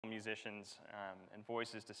musicians and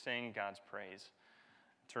voices to sing God's praise,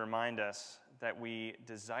 to remind us that we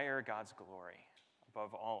desire God's glory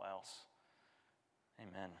above all else.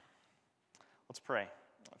 Amen. Let's pray.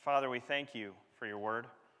 Father, we thank you for your word.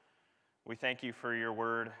 We thank you for your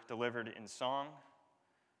word delivered in song,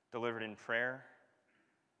 delivered in prayer,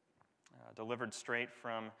 delivered straight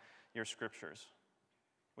from your scriptures.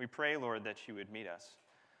 We pray, Lord, that you would meet us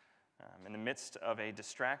in the midst of a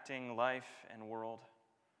distracting life and world,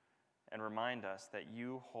 and remind us that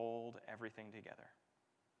you hold everything together,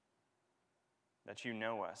 that you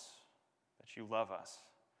know us, that you love us,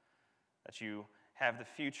 that you have the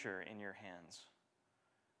future in your hands.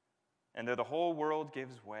 And though the whole world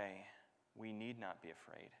gives way, we need not be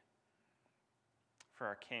afraid, for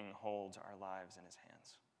our King holds our lives in his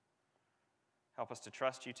hands. Help us to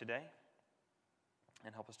trust you today,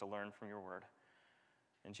 and help us to learn from your word.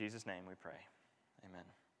 In Jesus' name we pray. Amen.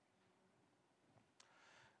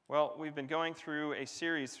 Well, we've been going through a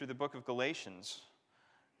series through the book of Galatians.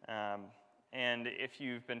 And if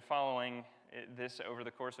you've been following this over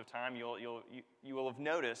the course of time, you will have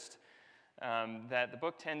noticed that the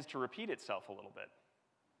book tends to repeat itself a little bit.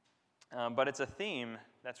 But it's a theme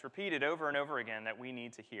that's repeated over and over again that we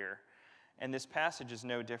need to hear. And this passage is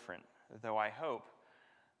no different, though I hope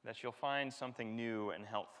that you'll find something new and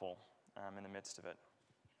helpful in the midst of it.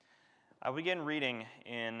 I'll begin reading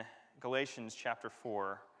in Galatians chapter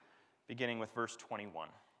 4, beginning with verse 21.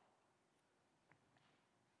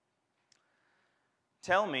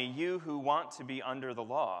 Tell me, you who want to be under the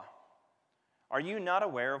law, are you not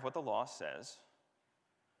aware of what the law says?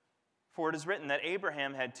 For it is written that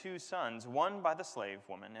Abraham had two sons, one by the slave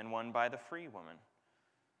woman and one by the free woman.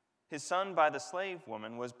 His son by the slave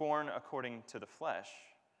woman was born according to the flesh,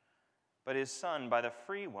 but his son by the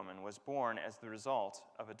free woman was born as the result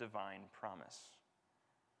of a divine promise.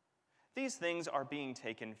 These things are being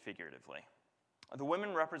taken figuratively. The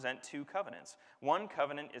women represent two covenants. One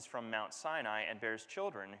covenant is from Mount Sinai and bears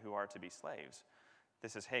children who are to be slaves.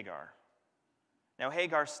 This is Hagar. Now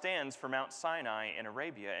Hagar stands for Mount Sinai in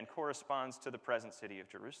Arabia and corresponds to the present city of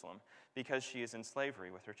Jerusalem because she is in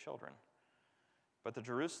slavery with her children. But the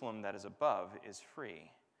Jerusalem that is above is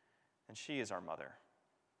free, and she is our mother.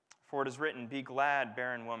 For it is written, be glad,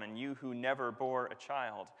 barren woman, you who never bore a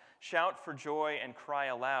child. Shout for joy and cry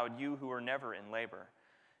aloud, you who are never in labor.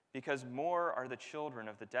 Because more are the children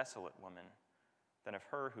of the desolate woman than of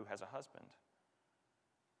her who has a husband.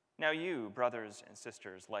 Now you, brothers and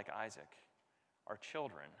sisters, like Isaac, are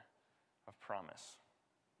children of promise.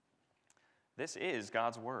 This is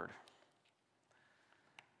God's word.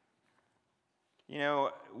 You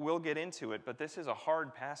know, we'll get into it, but this is a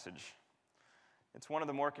hard passage. It's one of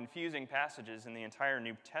the more confusing passages in the entire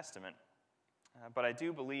New Testament, but I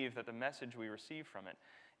do believe that the message we receive from it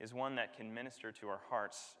is one that can minister to our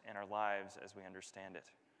hearts and our lives as we understand it.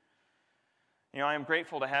 You know, I am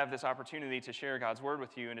grateful to have this opportunity to share God's word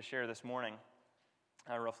with you and to share this morning,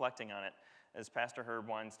 reflecting on it as Pastor Herb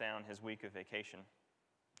winds down his week of vacation.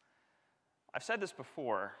 I've said this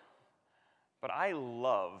before, but I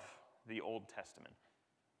love the Old Testament.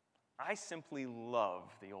 I simply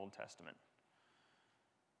love the Old Testament.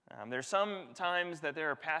 There's some times that there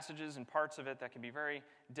are passages and parts of it that can be very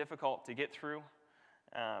difficult to get through,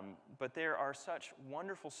 but there are such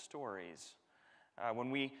wonderful stories when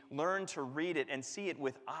we learn to read it and see it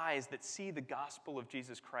with eyes that see the gospel of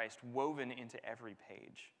Jesus Christ woven into every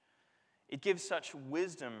page. It gives such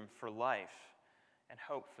wisdom for life and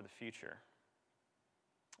hope for the future.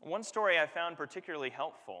 One story I found particularly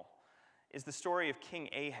helpful is the story of King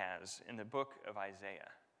Ahaz in the book of Isaiah.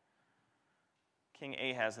 King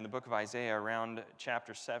Ahaz in the book of Isaiah around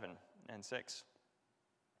chapter 7 and 6.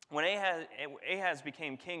 When Ahaz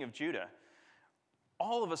became king of Judah,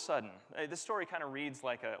 all of a sudden, this story kind of reads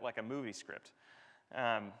like a movie script.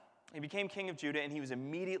 He became king of Judah, and he was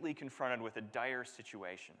immediately confronted with a dire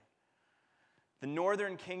situation. The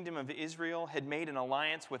northern kingdom of Israel had made an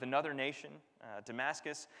alliance with another nation,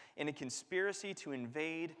 Damascus, in a conspiracy to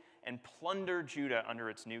invade and plunder Judah under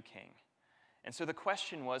its new king. And so the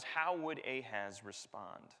question was, how would Ahaz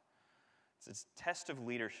respond? It's a test of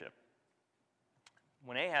leadership.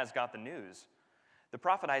 When Ahaz got the news, the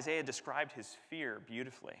prophet Isaiah described his fear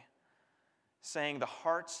beautifully, saying, the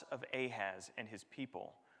hearts of Ahaz and his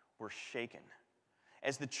people were shaken,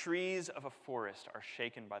 as the trees of a forest are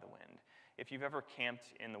shaken by the wind. If you've ever camped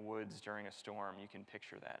in the woods during a storm, you can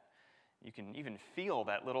picture that. You can even feel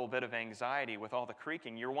that little bit of anxiety with all the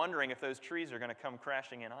creaking. You're wondering if those trees are going to come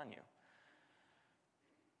crashing in on you.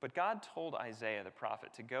 But God told Isaiah the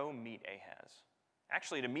prophet to go meet Ahaz,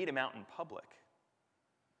 actually to meet him out in public,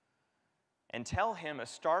 and tell him a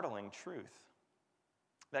startling truth.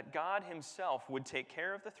 that God himself would take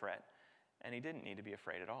care of the threat, and he didn't need to be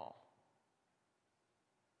afraid at all.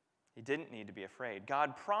 He didn't need to be afraid.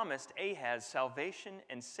 God promised Ahaz salvation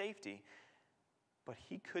and safety, but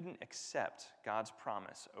he couldn't accept God's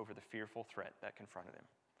promise over the fearful threat that confronted him.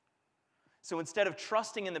 So instead of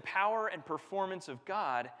trusting in the power and performance of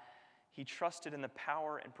God, he trusted in the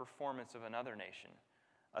power and performance of another nation,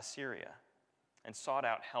 Assyria, and sought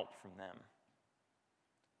out help from them.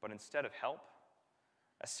 But instead of help,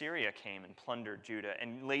 Assyria came and plundered Judah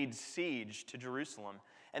and laid siege to Jerusalem.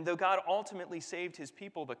 And though God ultimately saved his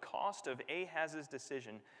people, the cost of Ahaz's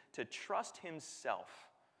decision to trust himself,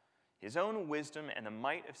 his own wisdom, and the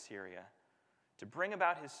might of Syria to bring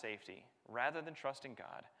about his safety rather than trusting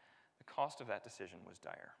God, the cost of that decision was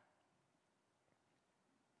dire.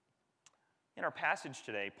 In our passage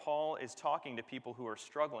today, Paul is talking to people who are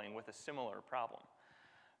struggling with a similar problem.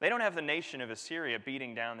 They don't have the nation of Assyria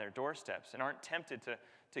beating down their doorsteps and aren't tempted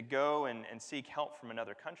to go and seek help from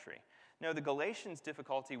another country. No, the Galatians'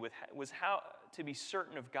 difficulty was how to be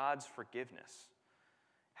certain of God's forgiveness,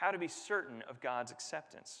 how to be certain of God's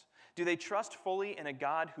acceptance. Do they trust fully in a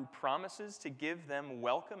God who promises to give them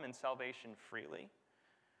welcome and salvation freely?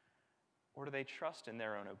 Or do they trust in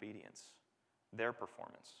their own obedience, their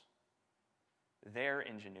performance, their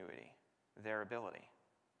ingenuity, their ability?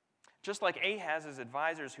 Just like Ahaz's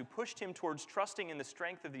advisors who pushed him towards trusting in the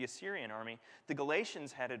strength of the Assyrian army, the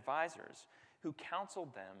Galatians had advisors who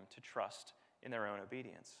counseled them to trust in their own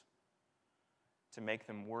obedience, to make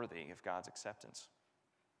them worthy of God's acceptance.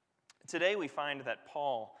 Today we find that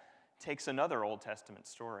Paul takes another Old Testament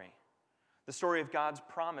story, the story of God's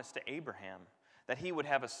promise to Abraham that he would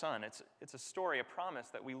have a son. It's a story, a promise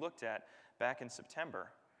that we looked at back in September.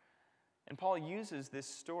 And Paul uses this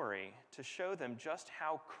story to show them just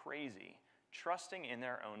how crazy trusting in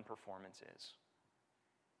their own performance is.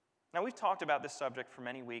 Now, we've talked about this subject for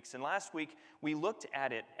many weeks, and last week we looked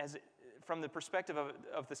at it from the perspective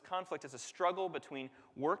of this conflict as a struggle between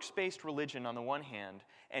works-based religion on the one hand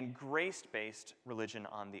and grace-based religion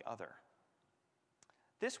on the other.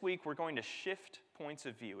 This week we're going to shift points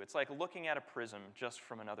of view. It's like looking at a prism just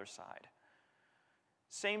from another side.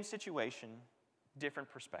 Same situation, different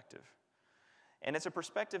perspective. And it's a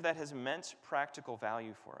perspective that has immense practical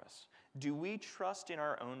value for us. Do we trust in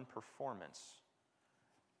our own performance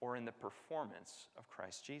or in the performance of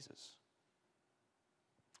Christ Jesus?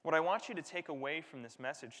 What I want you to take away from this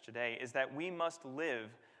message today is that we must live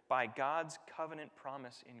by God's covenant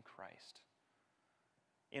promise in Christ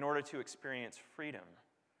in order to experience freedom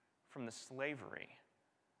from the slavery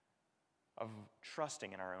of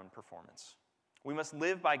trusting in our own performance. We must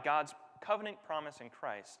live by God's covenant promise in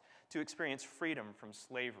Christ to experience freedom from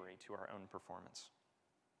slavery to our own performance.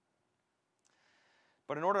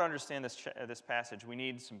 But in order to understand this passage, we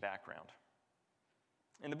need some background.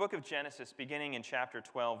 In the book of Genesis, beginning in chapter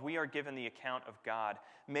 12, we are given the account of God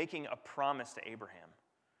making a promise to Abraham.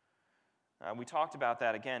 We talked about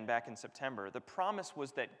that again back in September. The promise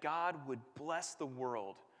was that God would bless the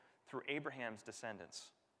world through Abraham's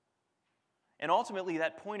descendants. And ultimately,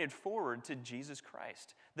 that pointed forward to Jesus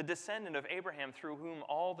Christ, the descendant of Abraham through whom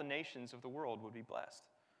all the nations of the world would be blessed.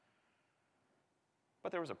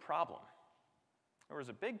 But there was a problem. There was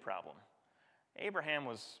a big problem. Abraham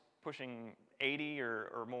was pushing 80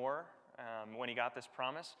 or more when he got this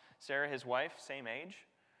promise. Sarah, his wife, same age.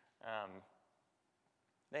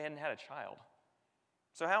 They hadn't had a child.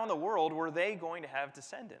 So how in the world were they going to have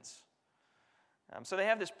descendants? So they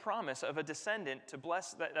have this promise of a descendant to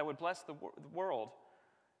bless that would bless the world,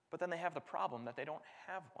 but then they have the problem that they don't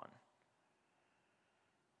have one.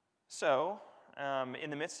 So, in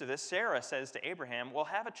the midst of this, Sarah says to Abraham, "Well,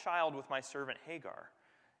 have a child with my servant Hagar,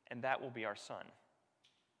 and that will be our son."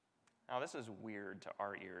 Now, this is weird to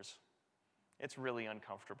our ears. It's really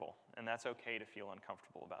uncomfortable, and that's okay to feel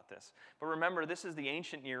uncomfortable about this. But remember, this is the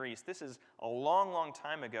ancient Near East. This is a long, long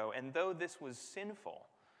time ago, and though this was sinful,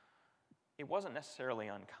 it wasn't necessarily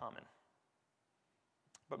uncommon.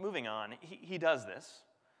 But moving on, he does this,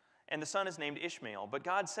 and the son is named Ishmael. But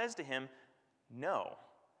God says to him, "No,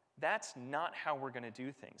 that's not how we're going to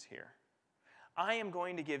do things here. I am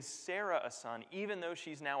going to give Sarah a son, even though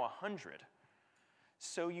she's now 100,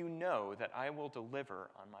 so you know that I will deliver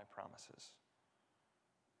on my promises."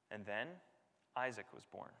 And then Isaac was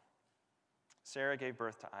born. Sarah gave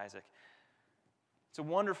birth to Isaac. It's a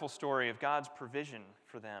wonderful story of God's provision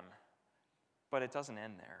for them. But it doesn't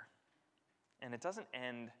end there. And it doesn't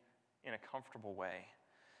end in a comfortable way.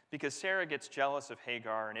 Because Sarah gets jealous of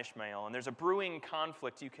Hagar and Ishmael, and there's a brewing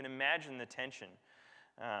conflict. You can imagine the tension.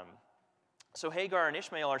 So Hagar and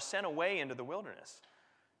Ishmael are sent away into the wilderness.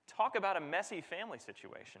 Talk about a messy family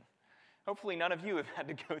situation. Hopefully none of you have had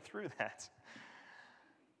to go through that.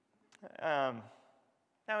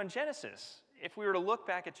 Now in Genesis, if we were to look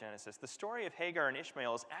back at Genesis, the story of Hagar and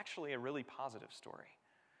Ishmael is actually a really positive story.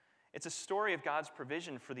 It's a story of God's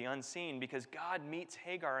provision for the unseen because God meets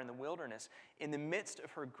Hagar in the wilderness in the midst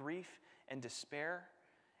of her grief and despair,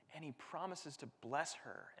 and he promises to bless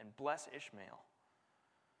her and bless Ishmael.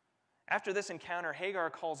 After this encounter, Hagar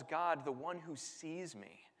calls God the one who sees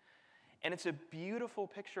me. And it's a beautiful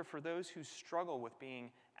picture for those who struggle with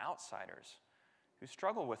being outsiders, who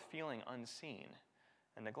struggle with feeling unseen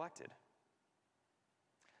and neglected.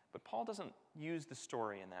 But Paul doesn't use the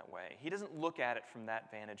story in that way. He doesn't look at it from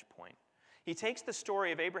that vantage point. He takes the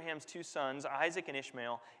story of Abraham's two sons, Isaac and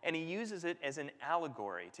Ishmael, and he uses it as an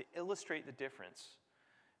allegory to illustrate the difference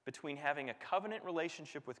between having a covenant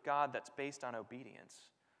relationship with God that's based on obedience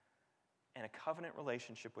and a covenant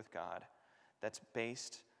relationship with God that's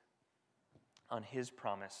based on his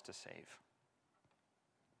promise to save.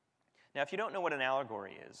 Now, if you don't know what an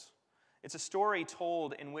allegory is, it's a story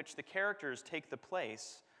told in which the characters take the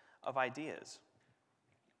place of ideas.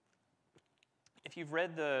 If you've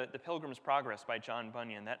read The Pilgrim's Progress by John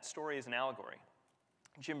Bunyan, that story is an allegory.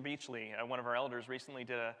 Jim Beachley, one of our elders, recently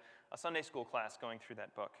did a Sunday school class going through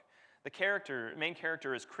that book. The main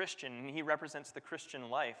character is Christian, and he represents the Christian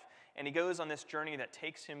life. And he goes on this journey that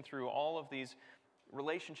takes him through all of these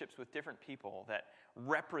relationships with different people that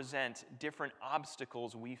represent different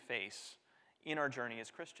obstacles we face in our journey as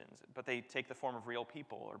Christians. But they take the form of real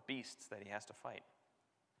people or beasts that he has to fight.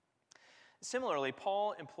 Similarly,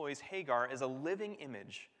 Paul employs Hagar as a living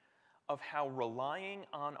image of how relying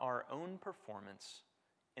on our own performance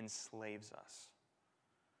enslaves us.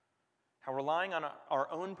 How relying on our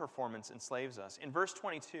own performance enslaves us. In verse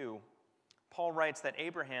 22, Paul writes that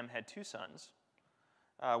Abraham had two sons,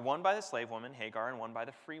 one by the slave woman, Hagar, and one by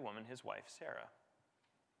the free woman, his wife, Sarah.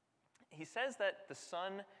 He says that the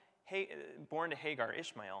son born to Hagar,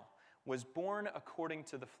 Ishmael, was born according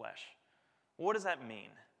to the flesh. What does that mean?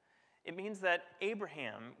 It means that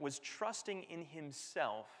Abraham was trusting in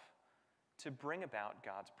himself to bring about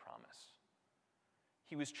God's promise.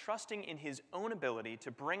 He was trusting in his own ability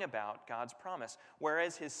to bring about God's promise,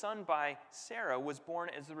 whereas his son by Sarah was born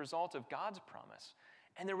as the result of God's promise.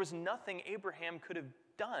 And there was nothing Abraham could have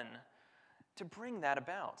done to bring that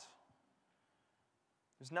about.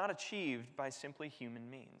 It was not achieved by simply human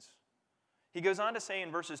means. He goes on to say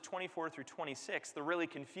in verses 24 through 26, the really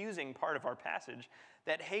confusing part of our passage,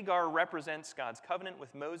 that Hagar represents God's covenant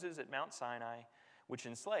with Moses at Mount Sinai, which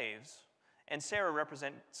enslaves, and Sarah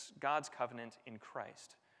represents God's covenant in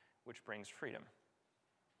Christ, which brings freedom.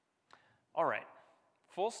 All right,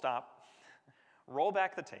 full stop, roll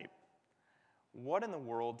back the tape. What in the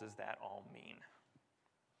world does that all mean?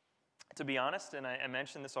 To be honest, and I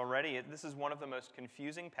mentioned this already, this is one of the most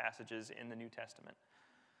confusing passages in the New Testament.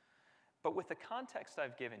 But with the context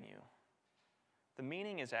I've given you, the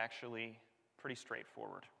meaning is actually pretty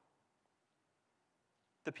straightforward.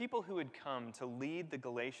 The people who had come to lead the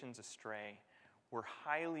Galatians astray were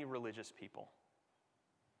highly religious people.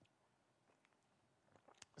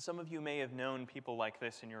 Some of you may have known people like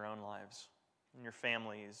this in your own lives, in your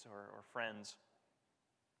families or friends.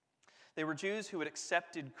 They were Jews who had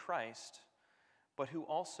accepted Christ, but who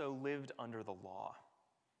also lived under the law.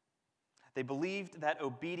 They believed that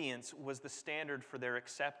obedience was the standard for their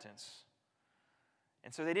acceptance.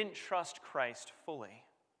 And so they didn't trust Christ fully.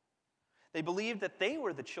 They believed that they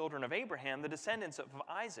were the children of Abraham, the descendants of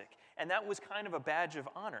Isaac, and that was kind of a badge of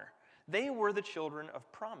honor. They were the children of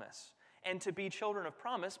promise. And to be children of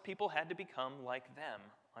promise, people had to become like them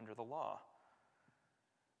under the law.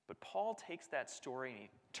 But Paul takes that story and he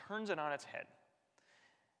turns it on its head.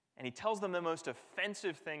 And he tells them the most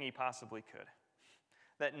offensive thing he possibly could.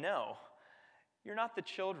 That no, you're not the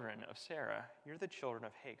children of Sarah, you're the children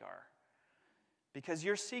of Hagar. Because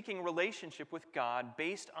you're seeking relationship with God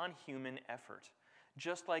based on human effort,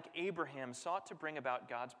 just like Abraham sought to bring about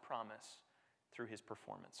God's promise through his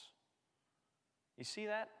performance. You see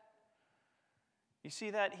that? You see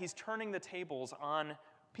that he's turning the tables on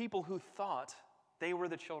people who thought they were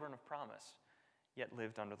the children of promise, yet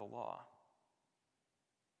lived under the law.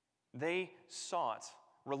 They sought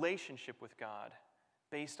relationship with God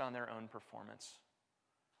based on their own performance,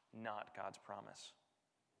 not God's promise.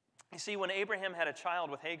 You see, when Abraham had a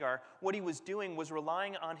child with Hagar, what he was doing was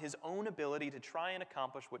relying on his own ability to try and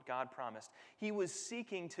accomplish what God promised. He was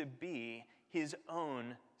seeking to be his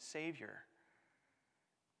own Savior.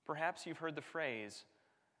 Perhaps you've heard the phrase,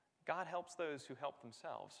 God helps those who help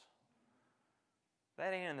themselves.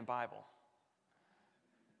 That ain't in the Bible.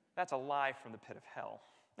 That's a lie from the pit of hell.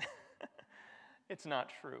 It's not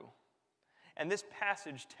true. And this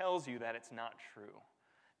passage tells you that it's not true.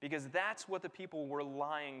 Because that's what the people who were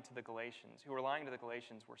lying to the Galatians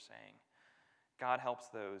were saying. God helps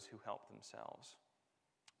those who help themselves.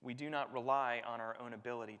 We do not rely on our own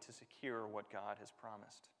ability to secure what God has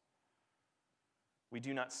promised. We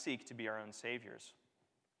do not seek to be our own saviors.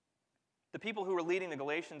 The people who were leading the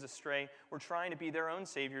Galatians astray were trying to be their own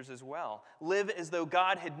saviors as well, live as though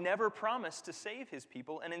God had never promised to save his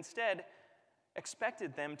people and instead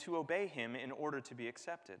expected them to obey him in order to be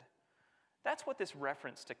accepted. That's what this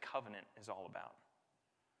reference to covenant is all about.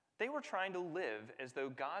 They were trying to live as though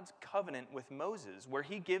God's covenant with Moses, where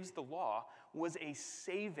he gives the law, was a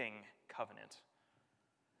saving covenant,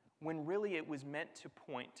 when really it was meant to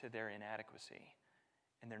point to their inadequacy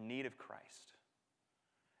and their need of Christ.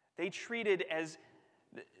 They treated as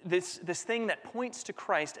this thing that points to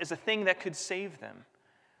Christ as a thing that could save them,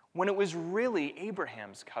 when it was really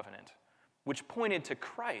Abraham's covenant, which pointed to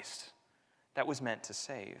Christ, that was meant to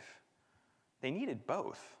save. They needed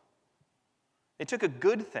both. They took a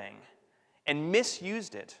good thing and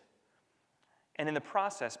misused it, and in the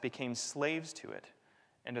process became slaves to it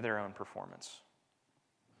and to their own performance.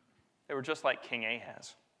 They were just like King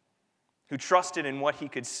Ahaz, who trusted in what he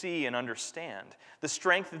could see and understand, the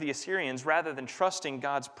strength of the Assyrians, rather than trusting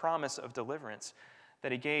God's promise of deliverance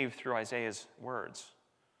that he gave through Isaiah's words.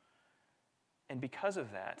 And because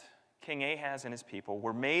of that, King Ahaz and his people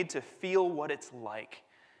were made to feel what it's like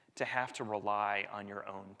to have to rely on your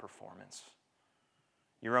own performance,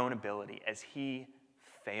 your own ability, as he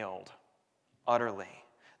failed utterly.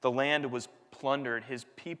 The land was plundered. His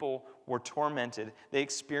people were tormented. They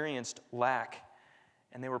experienced lack.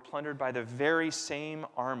 And they were plundered by the very same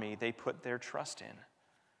army they put their trust in.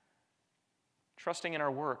 Trusting in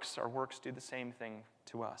our works do the same thing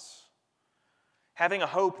to us. Having a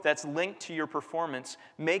hope that's linked to your performance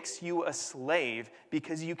makes you a slave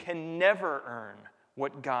because you can never earn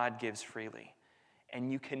what God gives freely,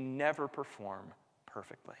 and you can never perform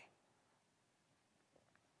perfectly.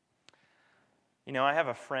 You know, I have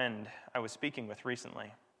a friend I was speaking with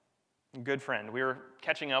recently, a good friend. We were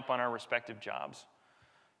catching up on our respective jobs.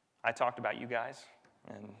 I talked about you guys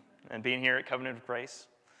and being here at Covenant of Grace.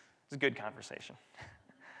 It was a good conversation.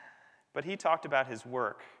 But he talked about his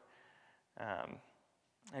work, and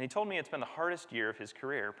he told me it's been the hardest year of his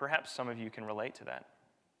career. Perhaps some of you can relate to that.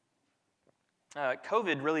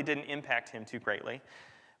 COVID really didn't impact him too greatly,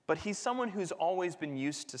 but he's someone who's always been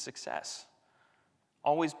used to success,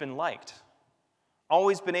 always been liked,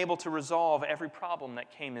 always been able to resolve every problem that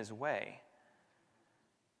came his way.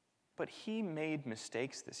 But he made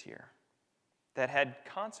mistakes this year that had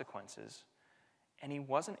consequences, and he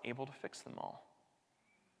wasn't able to fix them all.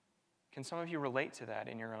 Can some of you relate to that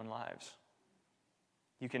in your own lives?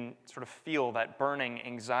 You can sort of feel that burning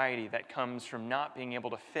anxiety that comes from not being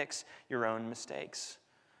able to fix your own mistakes.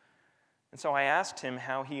 And so I asked him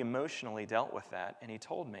how he emotionally dealt with that, and he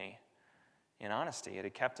told me, in honesty, it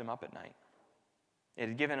had kept him up at night. It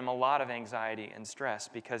had given him a lot of anxiety and stress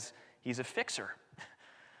because he's a fixer.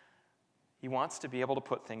 He wants to be able to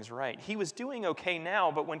put things right. He was doing okay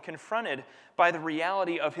now, but when confronted by the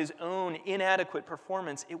reality of his own inadequate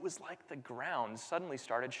performance, it was like the ground suddenly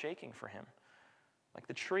started shaking for him. Like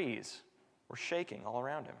the trees were shaking all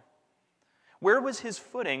around him. Where was his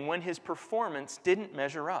footing when his performance didn't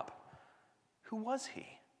measure up? Who was he?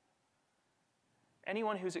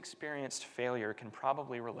 Anyone who's experienced failure can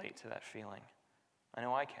probably relate to that feeling. I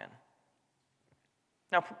know I can.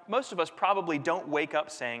 Now, most of us probably don't wake up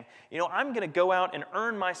saying, I'm going to go out and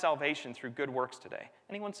earn my salvation through good works today.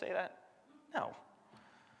 Anyone say that? No.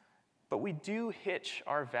 But we do hitch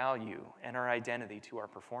our value and our identity to our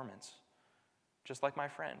performance, just like my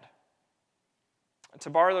friend. To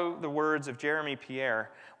borrow the words of Jeremy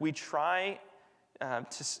Pierre, we try to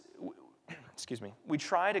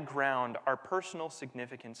ground our personal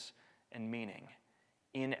significance and meaning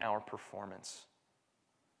in our performance.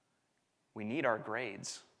 We need our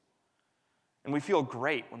grades, and we feel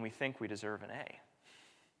great when we think we deserve an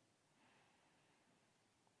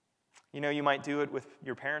A. You might do it with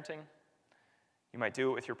your parenting. You might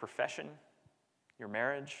do it with your profession, your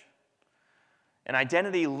marriage. An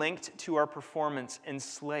identity linked to our performance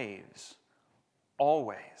enslaves,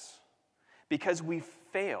 always, because we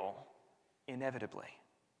fail inevitably.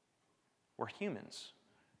 We're humans.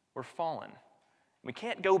 We're fallen. We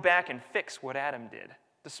can't go back and fix what Adam did,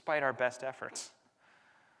 despite our best efforts.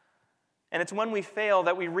 And it's when we fail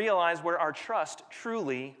that we realize where our trust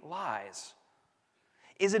truly lies.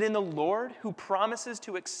 Is it in the Lord who promises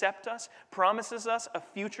to accept us, promises us a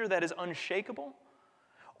future that is unshakable?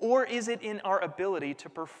 Or is it in our ability to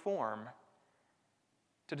perform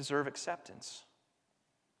to deserve acceptance?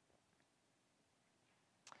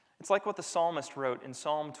 It's like what the psalmist wrote in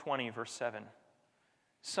Psalm 20, verse 7.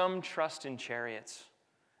 Some trust in chariots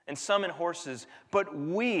and some in horses, but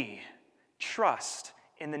we trust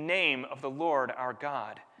in the name of the Lord our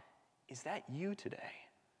God. Is that you today?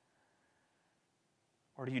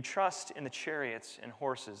 Or do you trust in the chariots and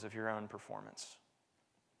horses of your own performance?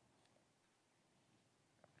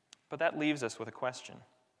 But that leaves us with a question.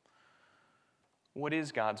 What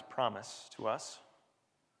is God's promise to us?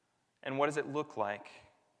 And what does it look like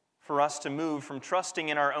for us to move from trusting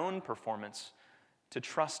in our own performance to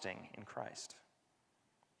trusting in Christ?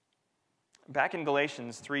 Back in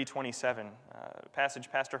Galatians 3:27, a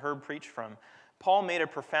passage Pastor Herb preached from, Paul made a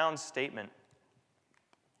profound statement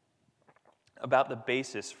about the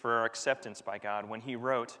basis for our acceptance by God when he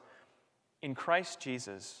wrote, "In Christ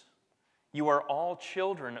Jesus, you are all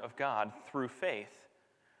children of God through faith.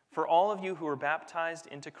 For all of you who are baptized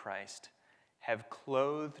into Christ have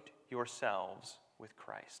clothed yourselves with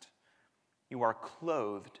Christ." You are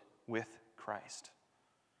clothed with Christ.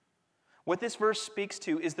 What this verse speaks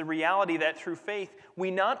to is the reality that through faith,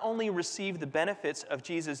 we not only receive the benefits of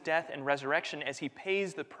Jesus' death and resurrection as he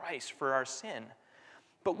pays the price for our sin,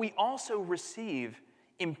 but we also receive,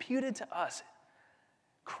 imputed to us,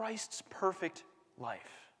 Christ's perfect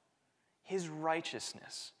life, his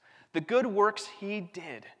righteousness, the good works he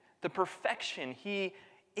did, the perfection he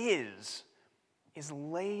is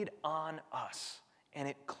laid on us, and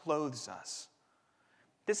it clothes us.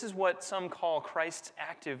 This is what some call Christ's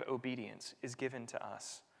active obedience is given to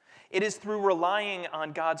us. It is through relying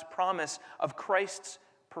on God's promise of Christ's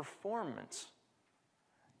performance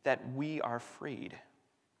that we are freed.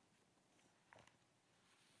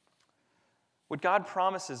 What God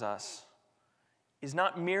promises us is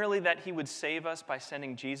not merely that he would save us by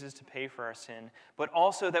sending Jesus to pay for our sin, but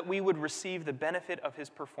also that we would receive the benefit of his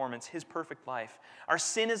performance, his perfect life. Our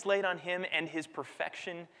sin is laid on him, and his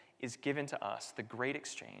perfection is given to us, the great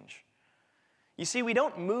exchange. You see, we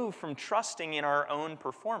don't move from trusting in our own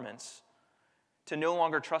performance to no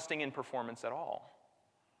longer trusting in performance at all.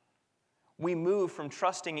 We move from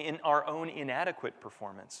trusting in our own inadequate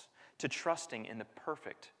performance to trusting in the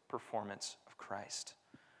perfect performance of Christ,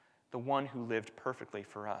 the one who lived perfectly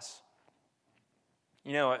for us.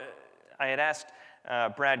 You know, I had asked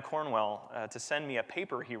Brad Cornwell to send me a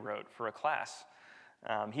paper he wrote for a class.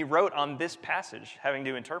 He wrote on this passage, having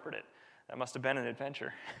to interpret it. That must have been an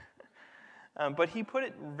adventure. But he put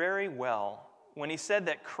it very well when he said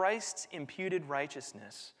that Christ's imputed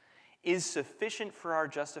righteousness is sufficient for our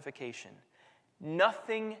justification.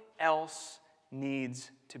 Nothing else needs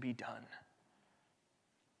to be done.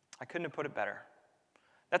 I couldn't have put it better.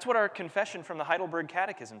 That's what our confession from the Heidelberg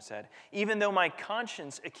Catechism said. Even though my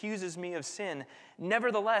conscience accuses me of sin,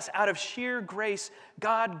 nevertheless, out of sheer grace,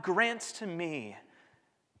 God grants to me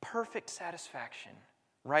perfect satisfaction,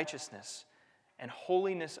 righteousness, and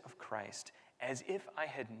holiness of Christ, as if I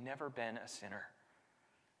had never been a sinner,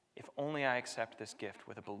 if only I accept this gift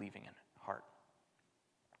with a believing heart.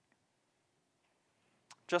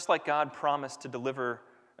 Just like God promised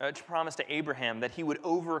to Abraham that he would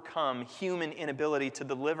overcome human inability to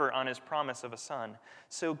deliver on his promise of a son,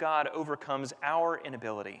 so God overcomes our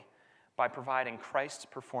inability by providing Christ's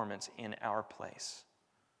performance in our place.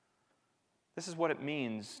 This is what it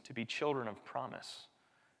means to be children of promise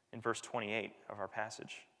in verse 28 of our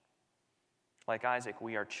passage. Like Isaac,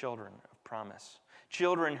 we are children of promise.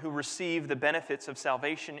 Children who receive the benefits of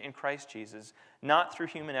salvation in Christ Jesus, not through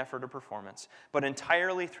human effort or performance, but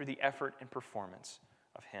entirely through the effort and performance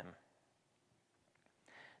of him.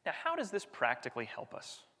 Now, how does this practically help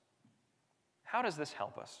us? How does this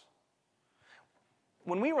help us?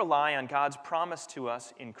 When we rely on God's promise to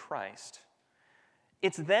us in Christ,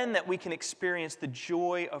 it's then that we can experience the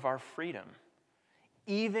joy of our freedom,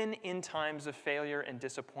 even in times of failure and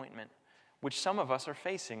disappointment, which some of us are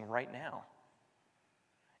facing right now.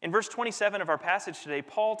 In verse 27 of our passage today,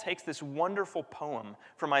 Paul takes this wonderful poem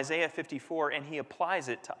from Isaiah 54 and he applies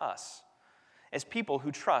it to us as people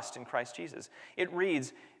who trust in Christ Jesus. It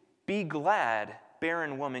reads, "Be glad,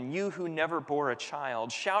 barren woman, you who never bore a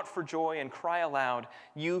child. Shout for joy and cry aloud,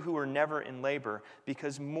 you who are never in labor,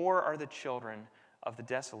 because more are the children of the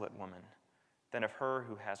desolate woman than of her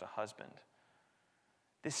who has a husband."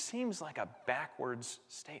 This seems like a backwards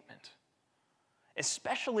statement,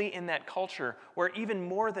 especially in that culture where even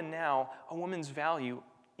more than now, a woman's value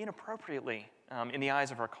inappropriately in the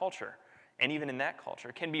eyes of our culture, and even in that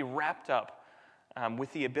culture, can be wrapped up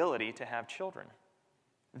with the ability to have children.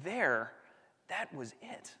 There, that was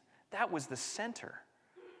it. That was the center.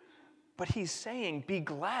 But he's saying, be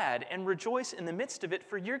glad and rejoice in the midst of it,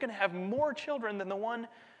 for you're going to have more children than the one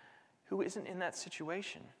who isn't in that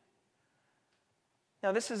situation.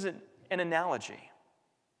 Now, this is an analogy.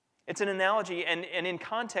 It's an analogy, and in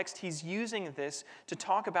context, he's using this to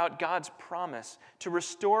talk about God's promise to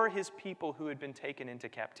restore his people who had been taken into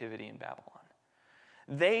captivity in Babylon.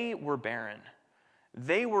 They were barren.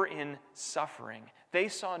 They were in suffering. They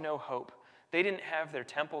saw no hope. They didn't have their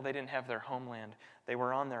temple. They didn't have their homeland. They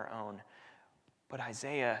were on their own. But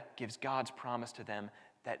Isaiah gives God's promise to them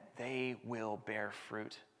that they will bear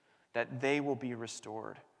fruit, that they will be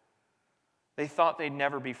restored. They thought they'd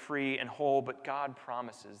never be free and whole, but God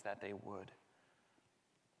promises that they would.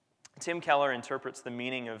 Tim Keller interprets the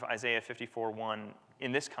meaning of Isaiah 54:1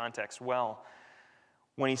 in this context well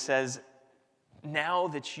when he says, "Now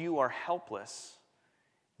that you are helpless,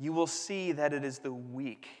 you will see that it is the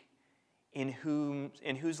weak in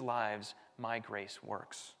whose lives my grace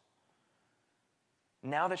works."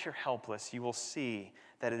 Now that you're helpless, you will see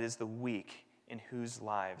that it is the weak in whose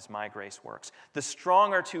lives my grace works. The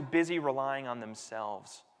strong are too busy relying on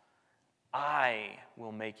themselves. I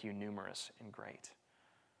will make you numerous and great.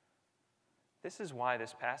 This is why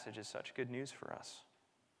this passage is such good news for us.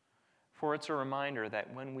 For it's a reminder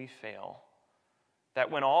that when we fail, that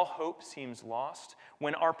when all hope seems lost,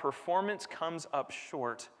 when our performance comes up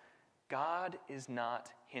short, God is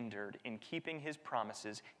not hindered in keeping his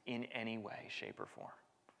promises in any way, shape, or form.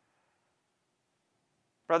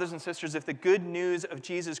 Brothers and sisters, if the good news of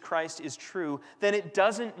Jesus Christ is true, then it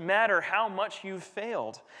doesn't matter how much you've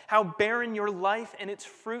failed, how barren your life and its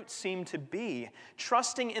fruit seem to be.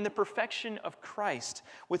 Trusting in the perfection of Christ,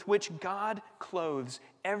 with which God clothes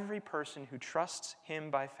every person who trusts him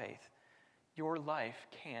by faith, your life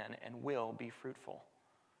can and will be fruitful.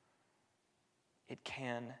 It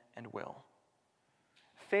can and will.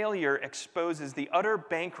 Failure exposes the utter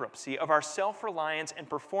bankruptcy of our self-reliance and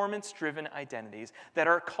performance-driven identities that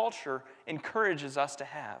our culture encourages us to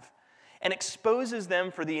have, and exposes them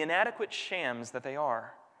for the inadequate shams that they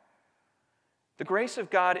are. The grace of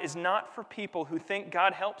God is not for people who think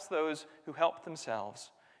God helps those who help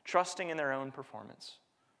themselves, trusting in their own performance.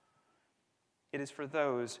 It is for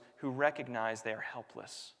those who recognize they are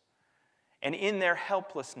helpless. And in their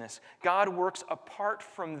helplessness, God works apart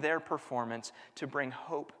from their performance to bring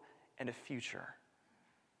hope and a future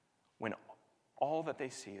when all that they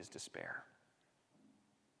see is despair.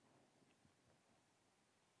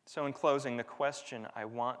 So in closing, the question I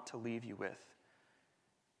want to leave you with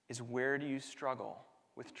is, where do you struggle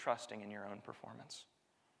with trusting in your own performance?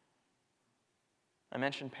 I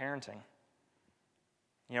mentioned parenting.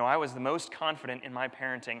 You know, I was the most confident in my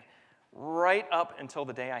parenting right up until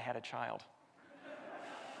the day I had a child.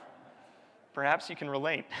 Perhaps you can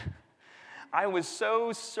relate. I was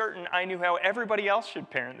so certain I knew how everybody else should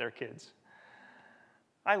parent their kids.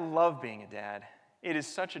 I love being a dad. It is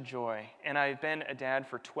such a joy, and I've been a dad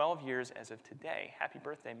for 12 years as of today. Happy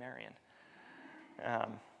birthday, Marion.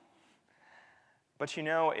 But you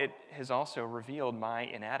know, it has also revealed my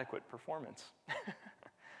inadequate performance.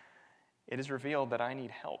 It has revealed that I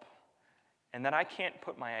need help, and that I can't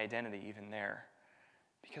put my identity even there,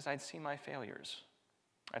 because I'd see my failures.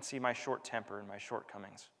 I'd see my short temper and my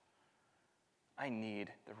shortcomings. I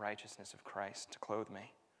need the righteousness of Christ to clothe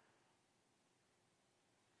me.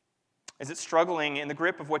 Is it struggling in the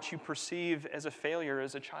grip of what you perceive as a failure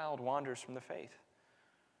as a child wanders from the faith?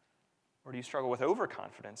 Or do you struggle with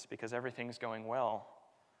overconfidence because everything's going well,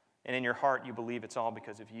 and in your heart you believe it's all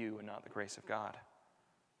because of you and not the grace of God?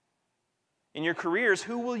 In your careers,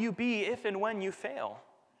 who will you be if and when you fail?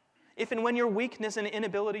 If and when your weakness and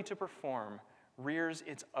inability to perform rears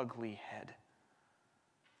its ugly head?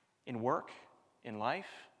 In work, in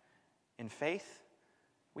life, in faith,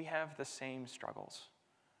 we have the same struggles,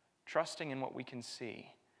 trusting in what we can see,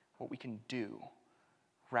 what we can do,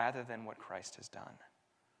 rather than what Christ has done.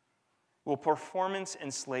 Will performance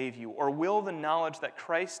enslave you, or will the knowledge that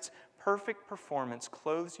Christ's perfect performance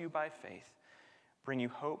clothes you by faith bring you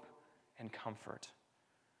hope and comfort,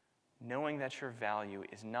 knowing that your value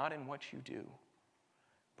is not in what you do,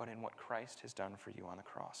 but in what Christ has done for you on the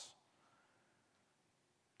cross?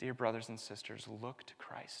 Dear brothers and sisters, look to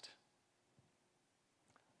Christ.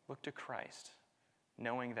 Look to Christ,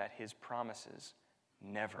 knowing that his promises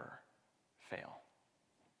never fail.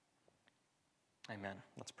 Amen.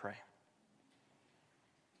 Let's pray.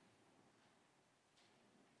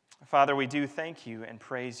 Father, we do thank you and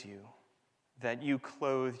praise you that you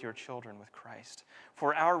clothe your children with Christ.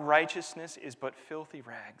 For our righteousness is but filthy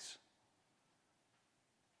rags.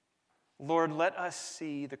 Lord, let us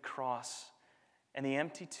see the cross and the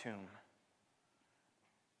empty tomb,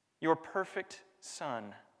 your perfect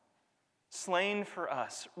Son, slain for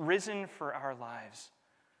us, risen for our lives,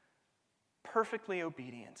 perfectly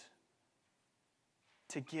obedient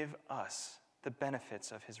to give us the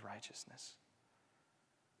benefits of his righteousness.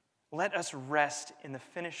 Let us rest in the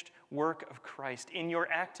finished work of Christ, in your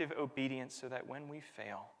active obedience, so that when we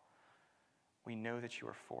fail, we know that you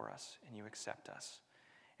are for us and you accept us,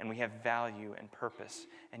 and we have value and purpose,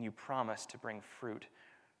 and you promise to bring fruit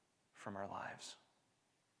from our lives.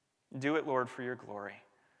 Do it, Lord, for your glory,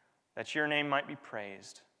 that your name might be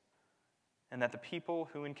praised, and that the people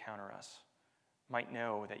who encounter us might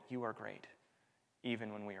know that you are great,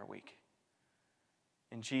 even when we are weak.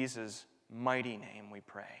 In Jesus' mighty name we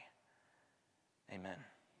pray. Amen.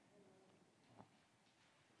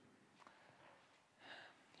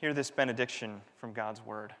 Hear this benediction from God's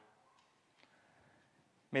word.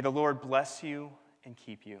 May the Lord bless you and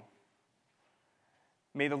keep you.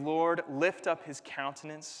 May the Lord lift up his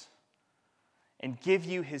countenance and give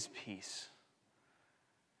you his peace.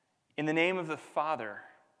 In the name of the Father,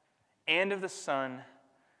 and of the Son,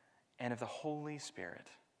 and of the Holy Spirit.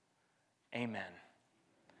 Amen.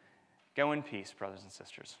 Go in peace, brothers and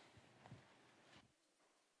sisters.